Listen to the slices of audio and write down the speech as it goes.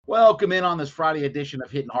Welcome in on this Friday edition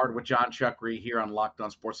of Hittin Hard with John Chuckery here on Locked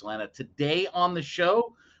On Sports Atlanta. Today on the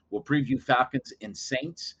show, we'll preview Falcons and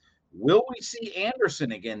Saints. Will we see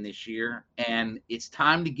Anderson again this year? And it's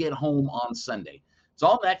time to get home on Sunday. It's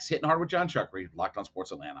all next. Hittin Hard with John Chuckery, Locked On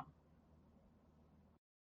Sports Atlanta.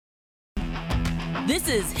 This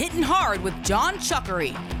is Hittin Hard with John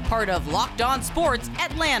Chuckery, part of Locked On Sports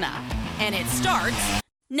Atlanta. And it starts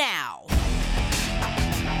now.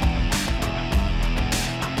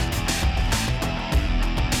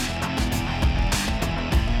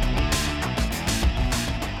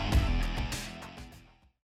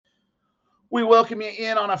 We welcome you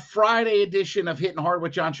in on a Friday edition of Hittin Hard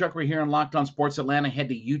with John Chuckery here on Locked On Sports Atlanta. Head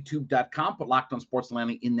to youtube.com, put Locked On Sports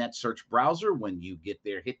Atlanta in that search browser. When you get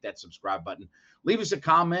there, hit that subscribe button. Leave us a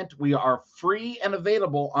comment. We are free and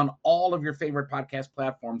available on all of your favorite podcast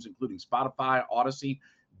platforms, including Spotify, Odyssey.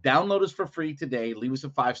 Download us for free today. Leave us a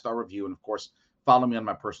 5-star review. And, of course, follow me on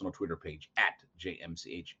my personal Twitter page at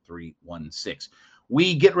JMCH316.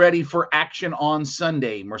 We get ready for action on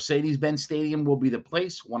Sunday. Mercedes-Benz Stadium will be the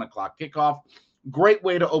place, 1 o'clock kickoff. Great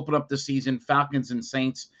way to open up the season. Falcons and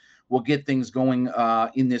Saints will get things going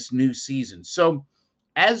in this new season. So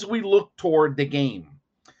as we look toward the game,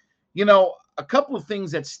 a couple of things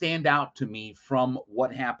that stand out to me from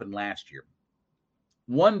what happened last year.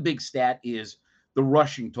 One big stat is the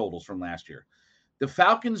rushing totals from last year. The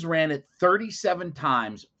Falcons ran it 37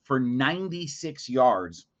 times for 96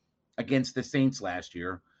 yards against the Saints last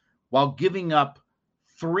year, while giving up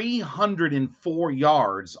 304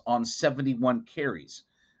 yards on 71 carries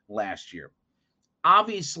last year.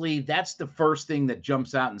 Obviously, that's the first thing that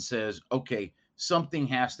jumps out and says, okay, something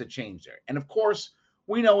has to change there. And of course,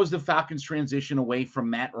 we know as the Falcons transition away from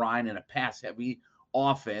Matt Ryan in a pass-heavy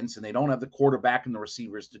offense, and they don't have the quarterback and the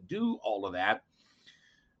receivers to do all of that,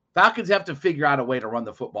 Falcons have to figure out a way to run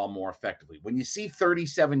the football more effectively. When you see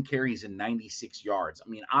 37 carries and 96 yards,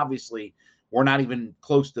 obviously we're not even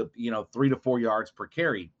close to, 3 to 4 yards per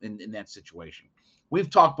carry in that situation. We've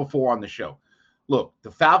talked before on the show. Look,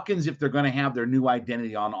 the Falcons, if they're going to have their new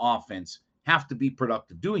identity on offense, have to be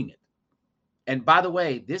productive doing it. And by the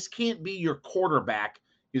way, this can't be your quarterback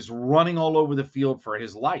is running all over the field for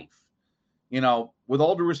his life. With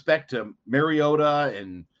all due respect to Mariota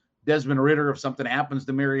and Desmond Ridder, if something happens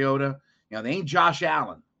to Mariota, they ain't Josh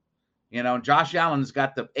Allen. Josh Allen's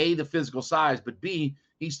got the physical size, but B,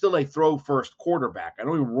 he's still a throw-first quarterback. I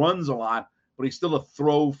know he runs a lot, but he's still a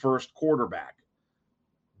throw-first quarterback.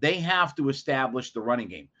 They have to establish the running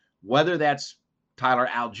game, whether that's Tyler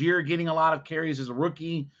Algier getting a lot of carries as a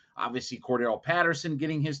rookie, obviously Cordero Patterson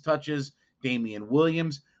getting his touches, Damian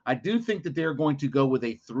Williams. I do think that they're going to go with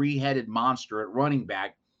a three-headed monster at running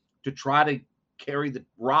back to try to carry the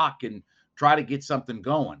rock and try to get something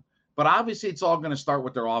going. But obviously it's all going to start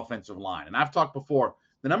with their offensive line. And I've talked before,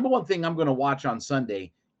 the number one thing I'm going to watch on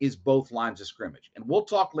Sunday is both lines of scrimmage. And we'll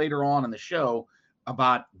talk later on in the show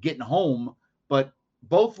about getting home, but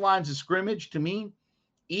both lines of scrimmage to me,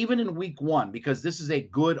 even in week one, because this is a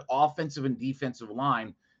good offensive and defensive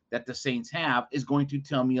line that the Saints have, is going to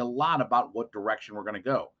tell me a lot about what direction we're going to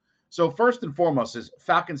go. So first and foremost is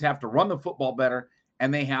Falcons have to run the football better,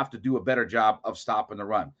 and they have to do a better job of stopping the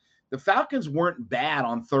run. The Falcons weren't bad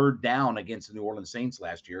on third down against the New Orleans Saints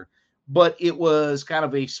last year, but it was kind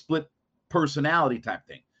of a split personality type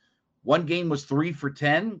thing. One game was 3 for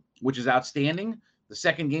 10, which is outstanding. The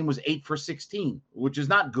second game was 8 for 16, which is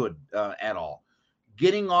not good at all.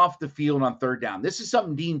 Getting off the field on third down. This is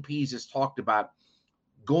something Dean Pease has talked about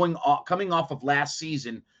coming off of last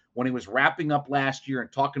season when he was wrapping up last year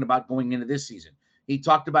and talking about going into this season. He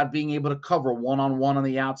talked about being able to cover one-on-one on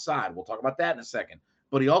the outside. We'll talk about that in a second.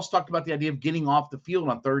 But he also talked about the idea of getting off the field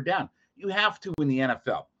on third down. You have to in the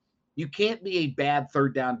NFL. You can't be a bad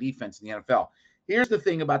third down defense in the NFL. Here's the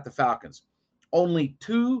thing about the Falcons. Only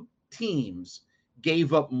 2 teams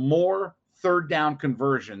gave up more third down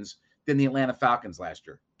conversions than the Atlanta Falcons last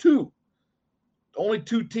year. 2. Only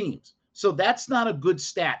 2 teams. So that's not a good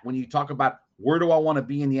stat when you talk about where do I want to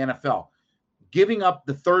be in the NFL. Giving up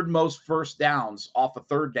the third most first downs off a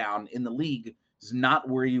third down in the league is not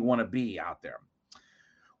where you want to be out there.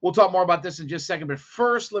 We'll talk more about this in just a second. But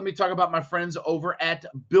first, let me talk about my friends over at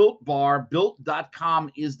Built Bar.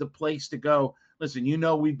 Built.com is the place to go. Listen,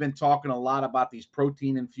 we've been talking a lot about these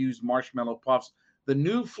protein-infused marshmallow puffs. The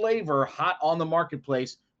new flavor hot on the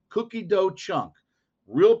marketplace, cookie dough chunk.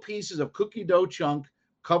 Real pieces of cookie dough chunk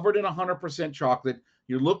covered in 100% chocolate.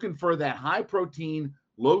 You're looking for that high protein,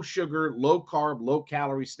 low sugar, low carb, low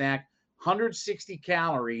calorie snack. 160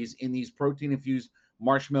 calories in these protein-infused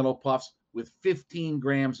marshmallow puffs with 15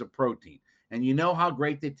 grams of protein. And you know how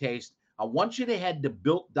great they taste. I want you to head to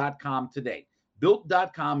Built.com today.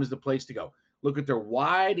 Built.com is the place to go. Look at their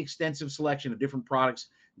wide, extensive selection of different products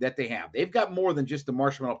that they have. They've got more than just the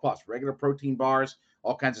Marshmallow Puffs, regular protein bars,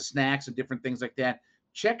 all kinds of snacks and different things like that.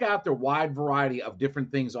 Check out their wide variety of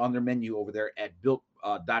different things on their menu over there at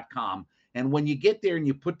Built.com. And when you get there and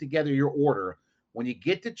you put together your order, when you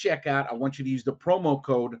get to checkout, I want you to use the promo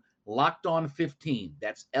code LOCKEDON15.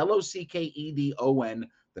 That's LOCKEDON,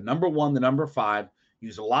 the number 1, the number 5.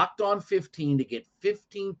 Use LOCKEDON15 to get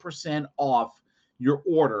 15% off your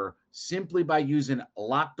order simply by using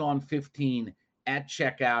LOCKEDON15 at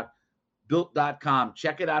checkout. Built.com.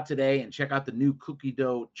 Check it out today and check out the new cookie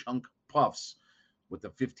dough chunk puffs with the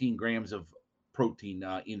 15 grams of protein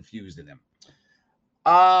infused in them.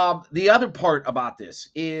 The other part about this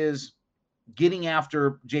is getting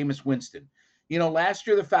after Jameis Winston. You know, last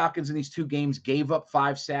year the Falcons in these 2 games gave up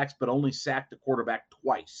 5 sacks, but only sacked the quarterback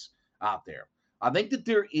twice out there. I think that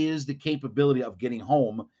there is the capability of getting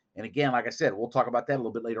home. And again, like I said, we'll talk about that a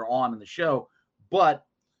little bit later on in the show. But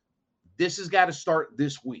this has got to start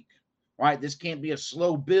this week, right? This can't be a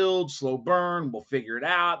slow build, slow burn. We'll figure it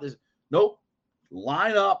out. Nope.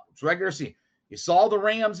 Line up. It's regular season. You saw the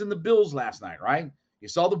Rams and the Bills last night, right? You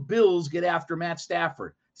saw the Bills get after Matt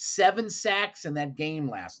Stafford. 7 sacks in that game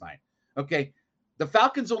last night. Okay. The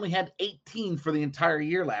Falcons only had 18 for the entire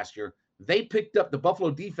year last year. The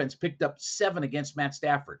Buffalo defense picked up 7 against Matt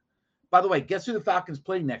Stafford. By the way, guess who the Falcons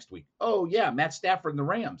play next week? Oh, yeah, Matt Stafford and the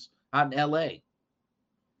Rams out in L.A.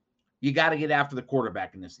 You got to get after the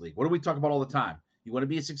quarterback in this league. What do we talk about all the time? You want to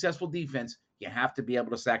be a successful defense, you have to be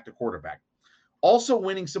able to sack the quarterback. Also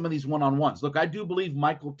winning some of these one-on-ones. Look, I do believe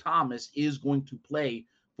Michael Thomas is going to play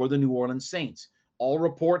for the New Orleans Saints. All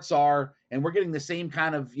reports are, and we're getting the same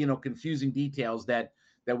kind of, confusing details that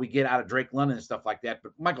we get out of Drake London and stuff like that.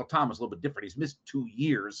 But Michael Thomas is a little bit different. He's missed 2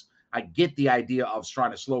 years. I get the idea of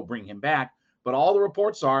trying to bring him back. But all the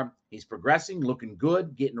reports are he's progressing, looking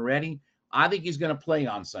good, getting ready. I think he's going to play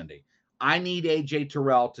on Sunday. I need A.J.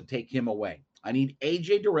 Terrell to take him away. I need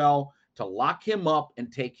A.J. Terrell to lock him up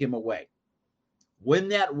and take him away. Win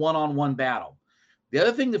that one-on-one battle. The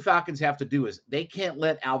other thing the Falcons have to do is they can't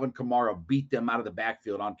let Alvin Kamara beat them out of the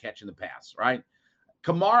backfield on catching the pass, right?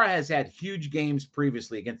 Kamara has had huge games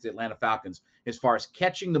previously against the Atlanta Falcons as far as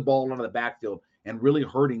catching the ball out of the backfield and really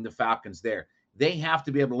hurting the Falcons there. They have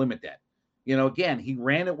to be able to limit that. Again, he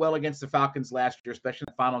ran it well against the Falcons last year, especially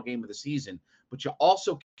in the final game of the season, but you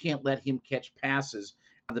also can't let him catch passes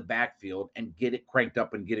out of the backfield and get it cranked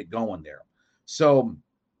up and get it going there. So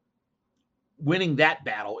winning that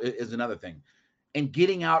battle is another thing. And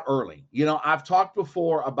getting out early. I've talked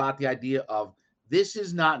before about the idea of this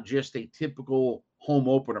is not just a typical home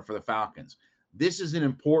opener for the Falcons. This is an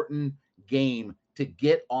important game to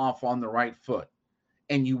get off on the right foot.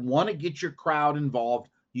 And you want to get your crowd involved.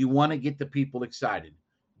 You want to get the people excited.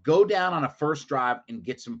 Go down on a first drive and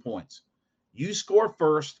get some points. You score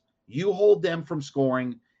first. You hold them from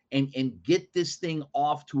scoring and get this thing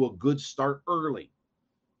off to a good start early.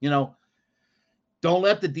 Don't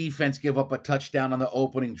let the defense give up a touchdown on the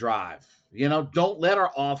opening drive. Don't let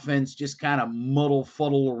our offense just kind of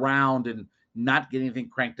fuddle around and not get anything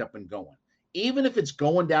cranked up and going. Even if it's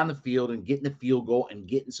going down the field and getting the field goal and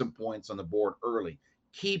getting some points on the board early,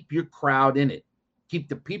 keep your crowd in it. Keep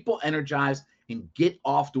the people energized and get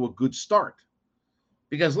off to a good start.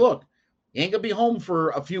 Because look, you ain't going to be home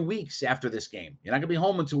for a few weeks after this game. You're not going to be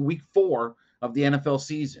home until week 4 of the NFL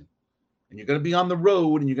season. And you're going to be on the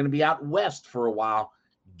road and you're going to be out west for a while.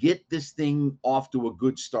 Get this thing off to a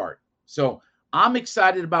good start. So I'm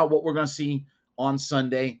excited about what we're going to see on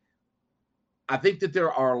Sunday. I think that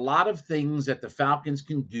there are a lot of things that the Falcons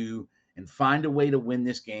can do and find a way to win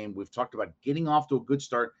this game. We've talked about getting off to a good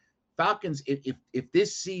start. Falcons, if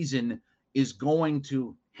this season is going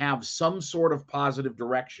to have some sort of positive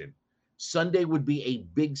direction, Sunday would be a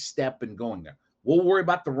big step in going there. We'll worry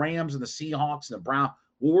about the Rams and the Seahawks and the Browns.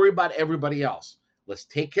 We'll worry about everybody else. Let's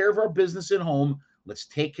take care of our business at home. Let's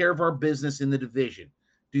take care of our business in the division.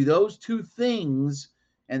 Do those 2 things,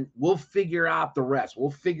 and we'll figure out the rest.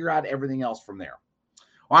 We'll figure out everything else from there.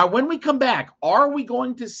 All right, when we come back, are we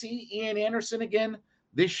going to see Ian Anderson again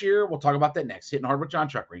this year? We'll talk about that next. Hittin' Hard with John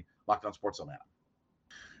Chuckery, Locked On Sports Atlanta.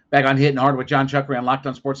 Back on Hittin' Hard with John Chuckery on Locked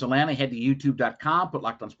On Sports Atlanta. Head to youtube.com, put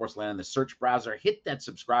Locked On Sports Atlanta in the search browser. Hit that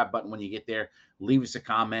subscribe button when you get there. Leave us a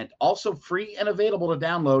comment. Also free and available to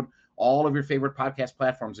download all of your favorite podcast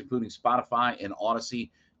platforms, including Spotify and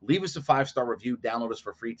Odyssey. Leave us a 5-star review. Download us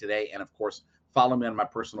for free today. And, of course, follow me on my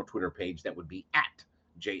personal Twitter page. That would be at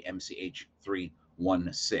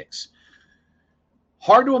JMCH316.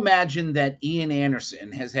 Hard to imagine that Ian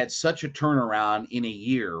Anderson has had such a turnaround in a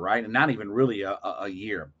year, right? And not even really a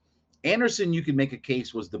year. Anderson, you can make a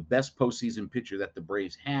case, was the best postseason pitcher that the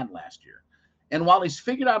Braves had last year. And while he's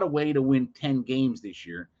figured out a way to win 10 games this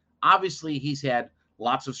year, obviously he's had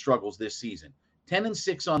lots of struggles this season.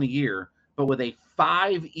 10-6 on the year, but with a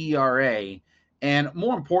 5 ERA. And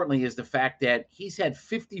more importantly is the fact that he's had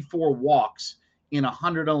 54 walks in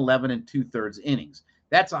 111 and 2/3 innings.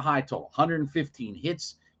 That's a high total. 115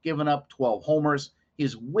 hits, given up 12 homers.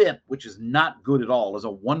 His whip, which is not good at all, is a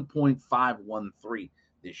 1.513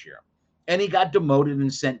 this year. And he got demoted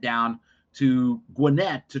and sent down to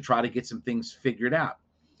Gwinnett to try to get some things figured out.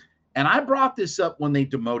 And I brought this up when they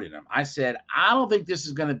demoted him. I said, I don't think this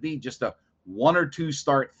is going to be just a 1 or 2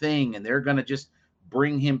 start thing and they're going to just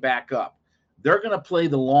bring him back up. They're going to play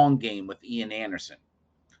the long game with Ian Anderson.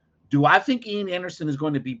 Do I think Ian Anderson is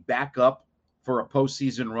going to be back up for a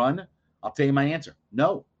postseason run? I'll tell you my answer.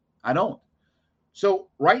 No, I don't. So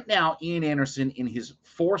right now, Ian Anderson in his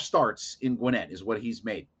 4 starts in Gwinnett is what he's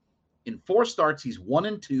made. In 4 starts, he's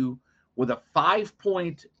 1-2 with a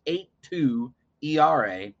 5.82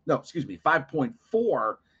 ERA. No, excuse me,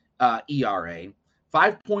 5.4 ERA.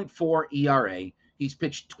 5.4 ERA. He's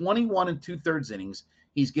pitched 21 2/3 innings.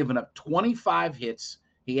 He's given up 25 hits.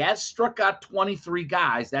 He has struck out 23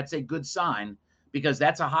 guys. That's a good sign because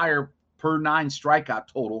that's a higher per 9 strikeout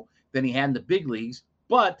total than he had in the big leagues.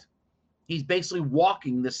 But he's basically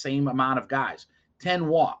walking the same amount of guys, 10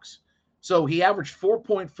 walks. So he averaged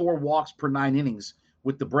 4.4 walks per 9 innings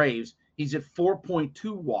with the Braves. He's at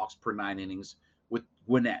 4.2 walks per 9 innings with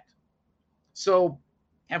Gwinnett. So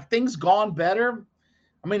have things gone better?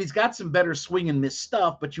 I mean, he's got some better swing and miss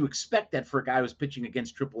stuff, but you expect that for a guy who's pitching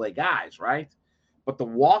against AAA guys, right? But the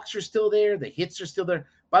walks are still there. The hits are still there.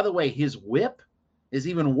 By the way, his whip is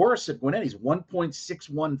even worse at Gwinnett. He's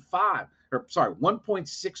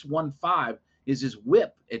 1.615 is his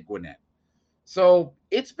whip at Gwinnett. So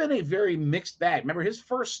it's been a very mixed bag. Remember, his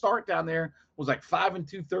first start down there was like 5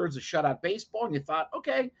 2/3 of shutout baseball, and you thought,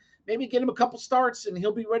 okay, maybe get him a couple starts and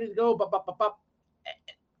he'll be ready to go.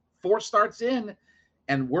 4 starts in,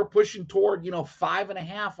 and we're pushing toward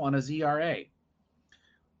 5.5 on his ERA.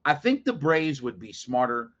 I think the Braves would be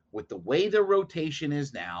smarter with the way their rotation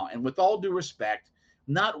is now, and with all due respect,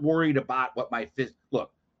 not worried about what my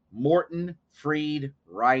look. Morton, Fried,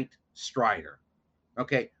 Wright, Strider.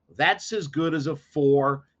 Okay, that's as good as a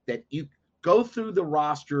 4 that you go through the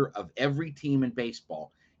roster of every team in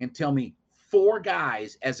baseball and tell me 4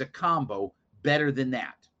 guys as a combo better than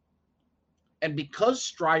that. And because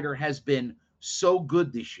Strider has been so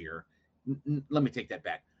good this year, let me take that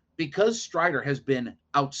back. Because Strider has been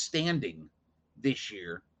outstanding this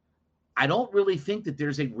year, I don't really think that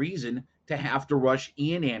there's a reason to have to rush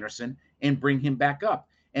Ian Anderson and bring him back up.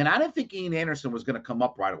 And I didn't think Ian Anderson was going to come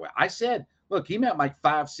up right away. I said, look, he might like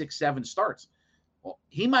 5, 6, 7 starts. Well,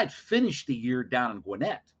 he might finish the year down in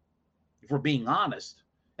Gwinnett, if we're being honest.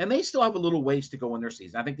 And they still have a little ways to go in their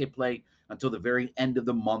season. I think they play until the very end of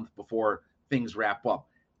the month before things wrap up.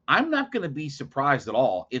 I'm not going to be surprised at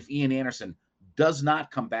all if Ian Anderson does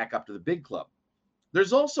not come back up to the big club.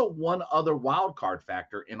 There's also one other wild card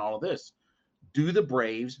factor in all of this. Do the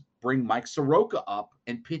Braves bring Mike Soroka up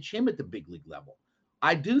and pitch him at the big league level?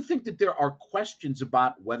 I do think that there are questions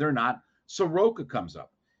about whether or not Soroka comes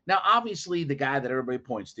up. Now, obviously, the guy that everybody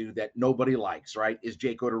points to that nobody likes, right, is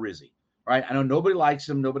Jake Odorizzi, right? I know nobody likes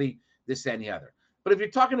him, nobody this, that, and the other. But if you're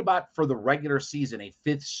talking about for the regular season, a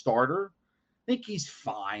 5th starter, I think he's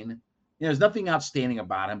fine. There's nothing outstanding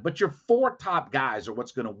about him. But your 4 top guys are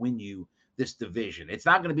what's going to win you this division. It's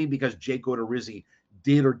not going to be because Jake Odorizzi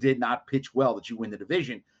did or did not pitch well that you win the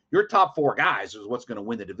division. Your top 4 guys is what's going to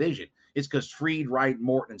win the division. It's because Fried, Wright,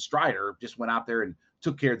 Morton, and Strider just went out there and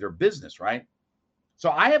took care of their business, right?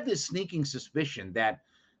 So I have this sneaking suspicion that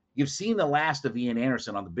you've seen the last of Ian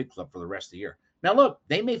Anderson on the big club for the rest of the year. Now, look,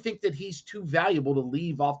 they may think that he's too valuable to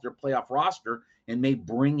leave off their playoff roster and may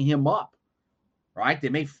bring him up, right?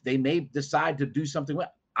 They may decide to do something with.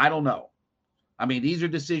 I don't know. I mean, these are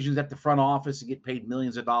decisions at the front office to get paid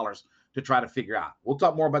millions of dollars to try to figure out. We'll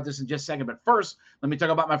talk more about this in just a second. But first, let me talk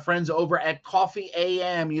about my friends over at Coffee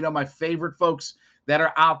AM. My favorite folks that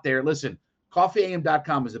are out there. Listen,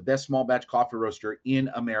 coffeeam.com is the best small batch coffee roaster in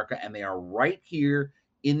America, and they are right here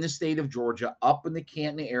in the state of Georgia, up in the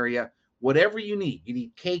Canton area. Whatever you need. You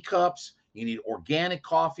need K-Cups, you need organic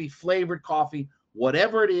coffee, flavored coffee,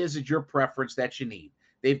 whatever it is your preference that you need.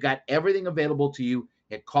 They've got everything available to you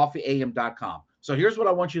at coffeeam.com. So here's what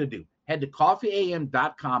I want you to do. Head to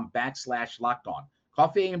coffeeam.com/lockedon.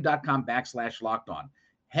 Coffeeam.com/lockedon.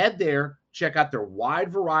 Head there, check out their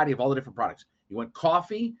wide variety of all the different products. You want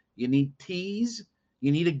coffee, you need teas,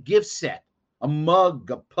 you need a gift set, a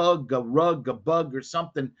mug, a pug, a rug, a bug, or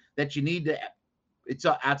something that you need to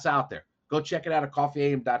It's out there. Go check it out at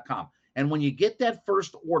coffeeam.com. And when you get that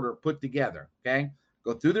first order put together, okay,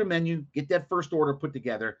 go through their menu, get that first order put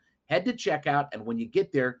together, head to checkout, and when you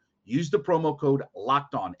get there, use the promo code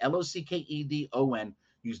LOCKEDON, LOCKEDON.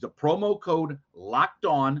 Use the promo code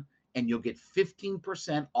LOCKEDON, and you'll get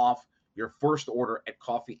 15% off your first order at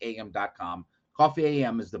coffeeam.com. Coffee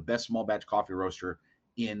AM is the best small batch coffee roaster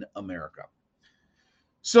in America.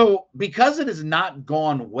 So because it has not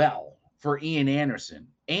gone well for Ian Anderson,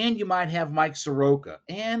 and you might have Mike Soroka,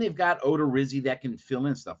 and they've got Oda Rizzi that can fill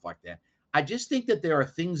in stuff like that, I just think that there are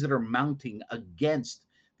things that are mounting against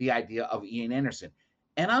the idea of Ian Anderson.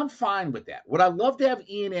 And I'm fine with that. Would I love to have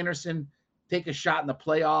Ian Anderson take a shot in the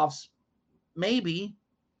playoffs? Maybe.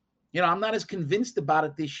 I'm not as convinced about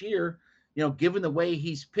it this year, given the way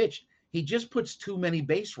he's pitched. He just puts too many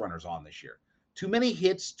base runners on this year. Too many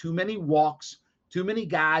hits, too many walks, too many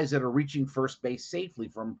guys that are reaching first base safely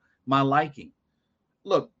from my liking.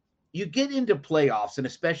 Look, you get into playoffs, and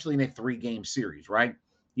especially in a 3-game series, right?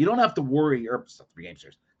 You don't have to worry, or 3-game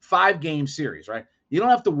series, 5-game series, right? You don't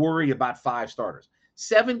have to worry about 5 starters.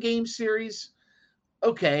 7-game series,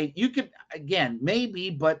 okay, you could, again, maybe,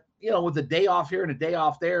 but, with a day off here and a day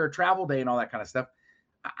off there, travel day and all that kind of stuff,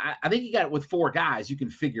 I think you got it with 4 guys, you can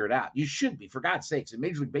figure it out. You should be, for God's sakes, in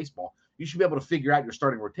Major League Baseball, you should be able to figure out your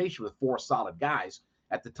starting rotation with 4 solid guys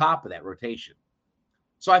at the top of that rotation.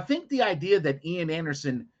 So I think the idea that Ian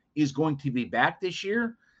Anderson is going to be back this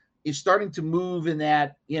year is starting to move in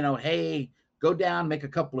that, hey, go down, make a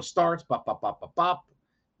couple of starts, pop, pop, pop, pop, pop.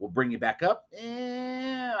 We'll bring you back up.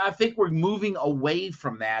 I think we're moving away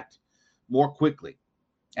from that more quickly.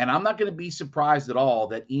 And I'm not going to be surprised at all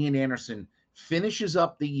that Ian Anderson finishes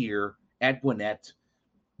up the year at Gwinnett,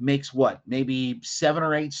 makes maybe 7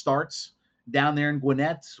 or 8 starts down there in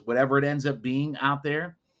Gwinnett, whatever it ends up being out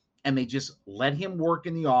there, and they just let him work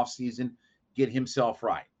in the offseason, get himself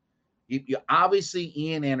right. You obviously,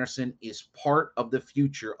 Ian Anderson is part of the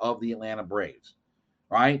future of the Atlanta Braves,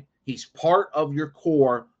 right? He's part of your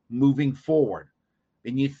core moving forward.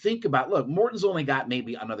 And you think about, look, Morton's only got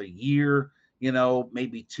maybe another year,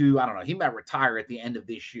 maybe 2. I don't know. He might retire at the end of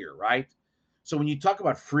this year, right? So when you talk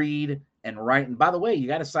about Fried and Wright, and by the way, you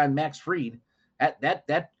got to sign Max Fried.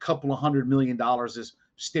 That couple of $100 million is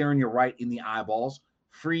staring you right in the eyeballs.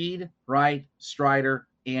 Fried, Wright, Strider,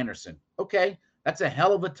 Anderson. Okay, that's a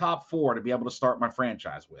hell of a top 4 to be able to start my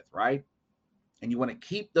franchise with, right? And you want to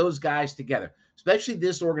keep those guys together, especially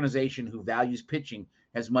this organization who values pitching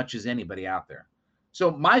as much as anybody out there.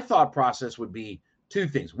 So my thought process would be 2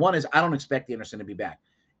 things. One is I don't expect Anderson to be back,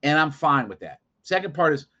 and I'm fine with that. Second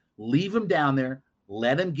part is leave him down there,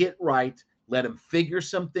 let him get right, let him figure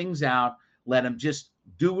some things out, let him just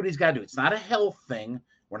do what he's got to do. It's not a health thing.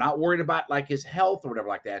 We're not worried about his health or whatever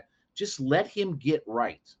like that. Just let him get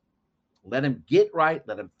right. Let him get right.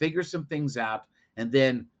 Let him figure some things out. And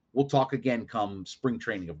then we'll talk again come spring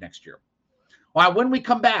training of next year. All right, when we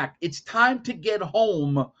come back, it's time to get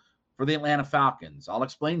home for the Atlanta Falcons. I'll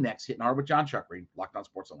explain next. Hittin' Hard with John Chuckery, Locked On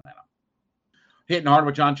Sports Atlanta. Hittin' Hard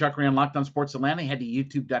with John Chuckery on Locked On Sports Atlanta. Head to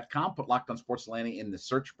youtube.com, put Locked On Sports Atlanta in the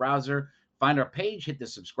search browser. Find our page, hit the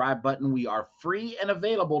subscribe button. We are free and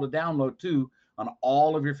available to download too on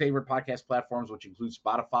all of your favorite podcast platforms, which include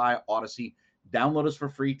Spotify, Odyssey. Download us for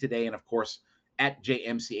free today. And of course, at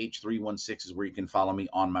JMCH316 is where you can follow me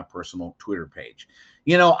on my personal Twitter page.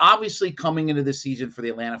 Obviously coming into this season for the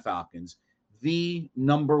Atlanta Falcons, the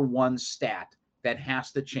number one stat that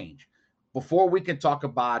has to change before we can talk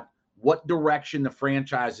about what direction the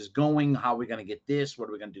franchise is going, how are we going to get this, what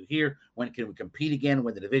are we going to do here, when can we compete again,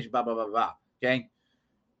 win the division, blah, blah, blah, blah, okay?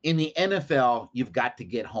 In the NFL, you've got to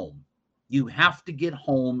get home. You have to get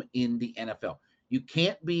home in the NFL. You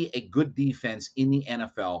can't be a good defense in the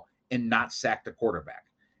NFL and not sack the quarterback.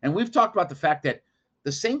 And we've talked about the fact that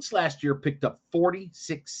the Saints last year picked up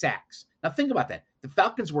 46 sacks. Now think about that. The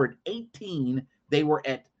Falcons were at 18. They were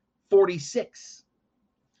at 46.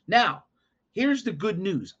 Now, here's the good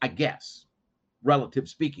news, I guess, relative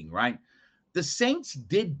speaking, right? The Saints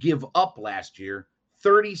did give up last year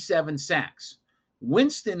 37 sacks.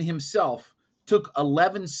 Winston himself took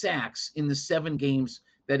 11 sacks in the 7 games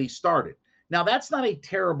that he started. Now, that's not a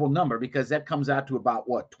terrible number because that comes out to about,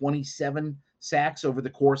 27 sacks over the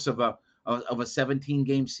course of a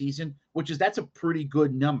 17-game season, that's a pretty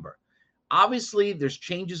good number. Obviously, there's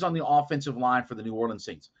changes on the offensive line for the New Orleans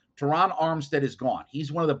Saints. Teron Armstead is gone.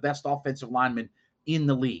 He's one of the best offensive linemen in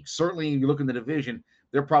the league. Certainly, if you look in the division,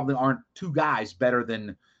 there probably aren't 2 guys better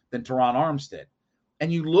than Teron Armstead.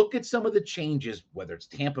 And you look at some of the changes, whether it's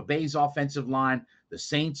Tampa Bay's offensive line, the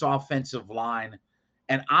Saints' offensive line,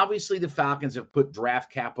 and obviously the Falcons have put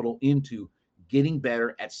draft capital into getting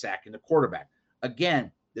better at sacking the quarterback.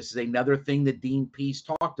 Again, this is another thing that Dean Pease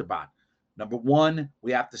talked about. Number one,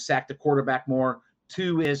 we have to sack the quarterback more.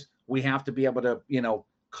 Two is we have to be able to,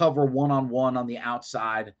 cover one-on-one on the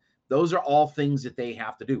outside. Those are all things that they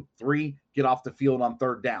have to do. Three, get off the field on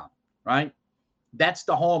third down, right? That's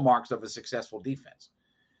the hallmarks of a successful defense.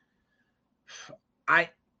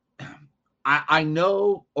 I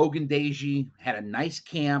know Ogundeji had a nice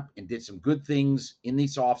camp and did some good things in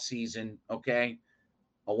this offseason, okay?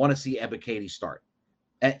 I want to see Ebiketie start.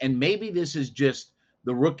 And maybe this is just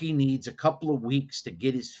the rookie needs a couple of weeks to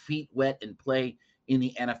get his feet wet and play in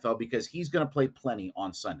the NFL because he's going to play plenty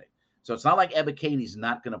on Sunday. So it's not like Ebiketie's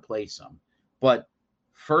not going to play some. But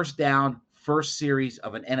first down, first series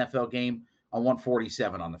of an NFL game, I want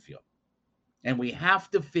 47 on the field. And we have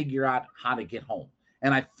to figure out how to get home.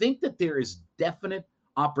 And I think that there is definite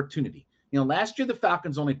opportunity. Last year the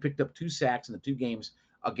Falcons only picked up 2 sacks in the 2 games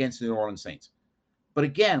against the New Orleans Saints. But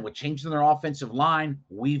again, with changing their offensive line,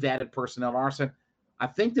 we've added personnel to our side. I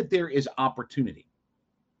think that there is opportunity.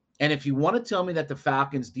 And if you want to tell me that the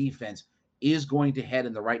Falcons defense is going to head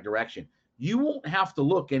in the right direction, you won't have to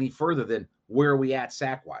look any further than where are we at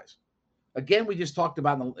sack-wise. Again, we just talked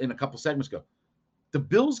about in a couple segments ago. The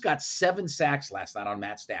Bills got 7 sacks last night on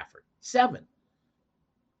Matt Stafford. 7.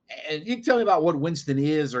 And you can tell me about what Winston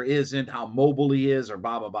is or isn't, how mobile he is, or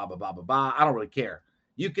blah, blah, blah, blah, blah, blah, blah. I don't really care.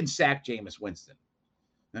 You can sack Jameis Winston.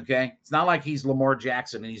 Okay? It's not like he's Lamar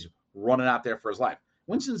Jackson and he's running out there for his life.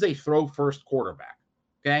 Winston's a throw-first quarterback.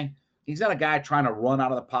 Okay? He's not a guy trying to run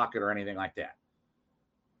out of the pocket or anything like that.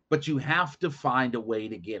 But you have to find a way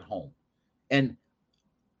to get home. And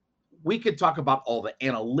we could talk about all the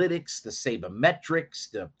analytics, the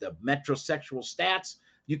sabermetrics, the metrosexual stats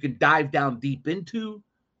you can dive down deep into,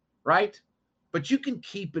 right? But you can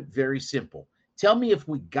keep it very simple. Tell me if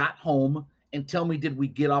we got home and tell me did we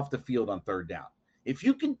get off the field on third down. If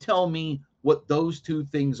you can tell me what those 2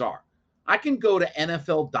 things are, I can go to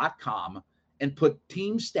NFL.com and put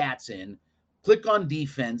team stats in, click on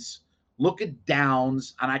defense, look at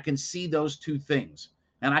downs, and I can see those 2 things.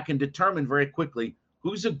 And I can determine very quickly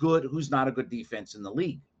who's a good, who's not a good defense in the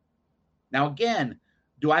league. Now, again,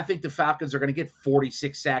 do I think the Falcons are going to get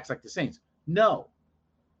 46 sacks like the Saints? No.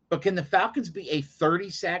 But can the Falcons be a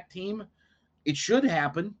 30-sack team? It should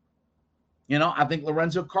happen. I think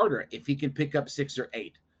Lorenzo Carter, if he can pick up 6 or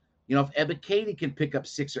 8. If Ebiketie can pick up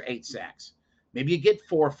 6 or 8 sacks. Maybe you get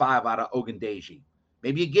 4 or 5 out of Ogundeji.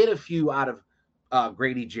 Maybe you get a few out of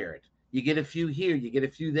Grady Jarrett. You get a few here. You get a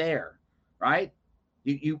few there, right?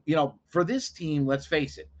 For this team, let's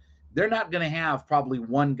face it, they're not going to have probably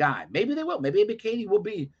one guy. Maybe they will. Maybe Ebiketie will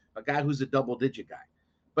be a guy who's a double-digit guy.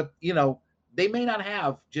 But, they may not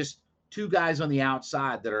have just 2 guys on the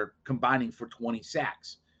outside that are combining for 20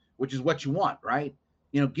 sacks, which is what you want, right?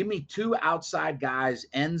 Give me 2 outside guys,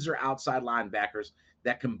 ends or outside linebackers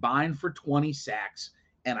that combine for 20 sacks,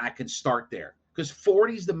 and I can start there. Because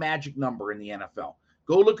 40 is the magic number in the NFL.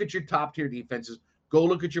 Go look at your top-tier defenses. Go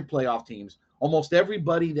look at your playoff teams. Almost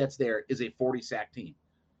everybody that's there is a 40-sack team.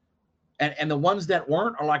 And the ones that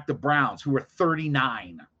weren't are like the Browns, who were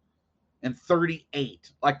 39 and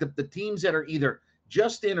 38. Like the teams that are either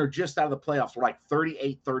just in or just out of the playoffs were like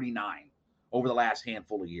 38, 39 over the last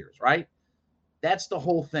handful of years, right? That's the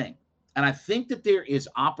whole thing. And I think that there is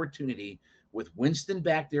opportunity with Winston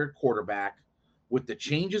back there at quarterback, with the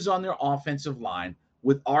changes on their offensive line,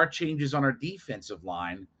 with our changes on our defensive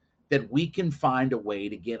line, that we can find a way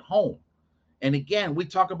to get home. And again, we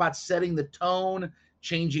talk about setting the tone,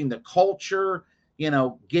 changing the culture,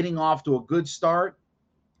 getting off to a good start.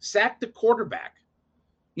 Sack the quarterback.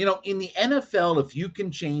 In the NFL, if you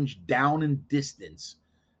can change down and distance,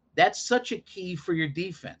 that's such a key for your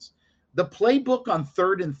defense. The playbook on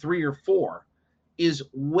 3rd and 3 or 4 is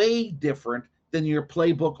way different than your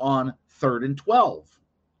playbook on 3rd and 12.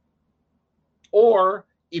 Or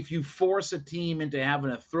if you force a team into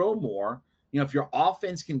having to throw more, if your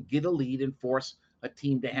offense can get a lead and force a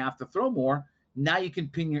team to have to throw more, now you can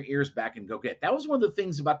pin your ears back and go get. That was one of the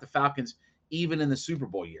things about the Falcons, even in the Super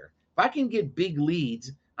Bowl year. If I can get big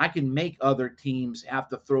leads, I can make other teams have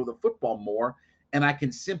to throw the football more, and I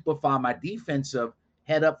can simplify my defensive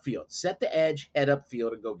head upfield. Set the edge, head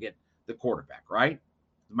upfield, and go get the quarterback, right?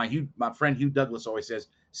 My friend Hugh Douglas always says,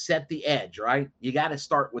 set the edge, right? You got to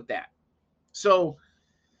start with that. So,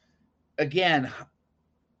 again,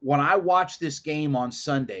 when I watch this game on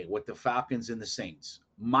Sunday with the Falcons and the Saints,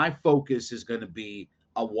 my focus is going to be,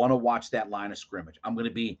 I want to watch that line of scrimmage. I'm going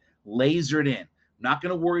to be lasered in. I'm not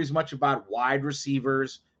going to worry as much about wide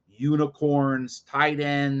receivers, unicorns, tight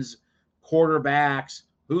ends, quarterbacks,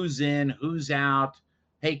 who's in, who's out.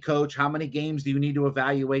 Hey, coach, how many games do you need to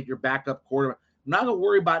evaluate your backup quarterback? I'm not going to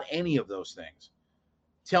worry about any of those things.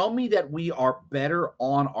 Tell me that we are better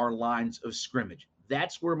on our lines of scrimmage.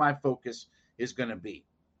 That's where my focus is going to be.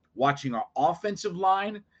 Watching our offensive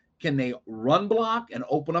line. Can they run block and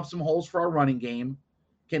open up some holes for our running game?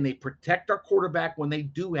 Can they protect our quarterback when they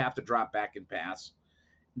do have to drop back and pass?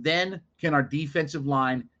 Then can our defensive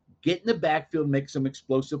line get in the backfield and make some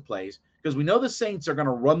explosive plays? Because we know the Saints are going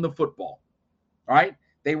to run the football. All right?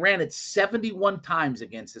 They ran it 71 times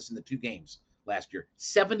against us in the 2 games last year.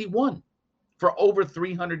 71 for over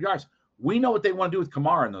 300 yards. We know what they want to do with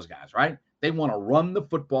Kamara and those guys, right? They want to run the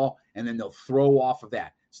football, and then they'll throw off of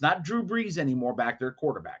that. It's not Drew Brees anymore back there,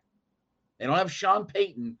 quarterback. They don't have Sean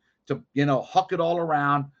Payton to, huck it all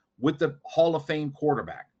around with the Hall of Fame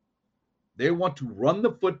quarterback. They want to run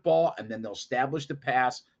the football, and then they'll establish the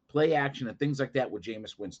pass, play action, and things like that with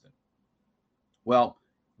Jameis Winston. Well,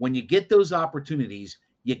 when you get those opportunities,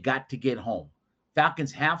 you got to get home.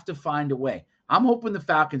 Falcons have to find a way. I'm hoping the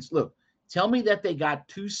Falcons, look, tell me that they got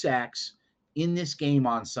 2 sacks in this game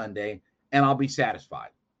on Sunday, and I'll be satisfied.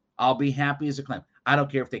 I'll be happy as a clam. I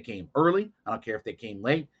don't care if they came early. I don't care if they came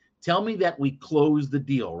late. Tell me that we closed the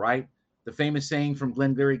deal, right? The famous saying from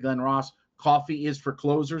Glengarry Glen Ross, coffee is for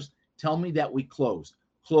closers. Tell me that we closed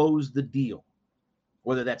the deal.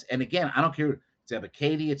 Whether that's, and again, I don't care. It's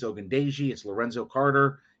Ebiketie, it's Ogundeji, it's Lorenzo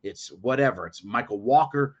Carter, it's whatever. It's Michael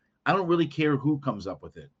Walker. I don't really care who comes up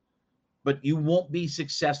with it. But you won't be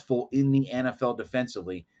successful in the NFL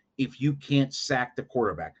defensively if you can't sack the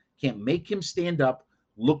quarterback. Can't make him stand up,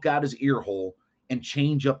 look out his ear hole, and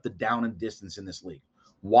change up the down and distance in this league.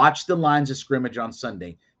 Watch the lines of scrimmage on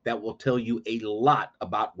Sunday. That will tell you a lot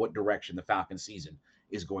about what direction the Falcons season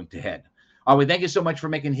is going to head. All right, thank you so much for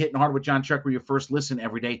making Hittin' Hard with John Chuckery your first listen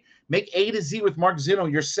every day. Make A to Z with Mark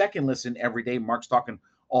Zinno your second listen every day. Mark's talking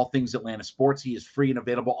all things Atlanta sports. He is free and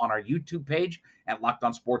available on our YouTube page at Locked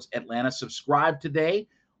On Sports Atlanta. Subscribe today.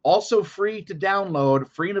 Also free to download,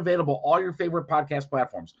 free and available all your favorite podcast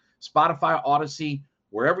platforms. Spotify, Odyssey,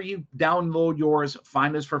 wherever you download yours,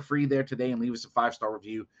 find us for free there today and leave us a 5-star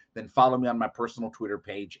review. Then follow me on my personal Twitter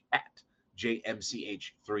page at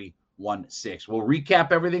JMCH316. We'll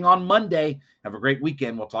recap everything on Monday. Have a great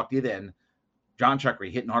weekend. We'll talk to you then. John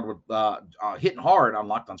Chuckery, Hittin' Hard on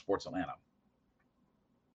Locked On Sports Atlanta.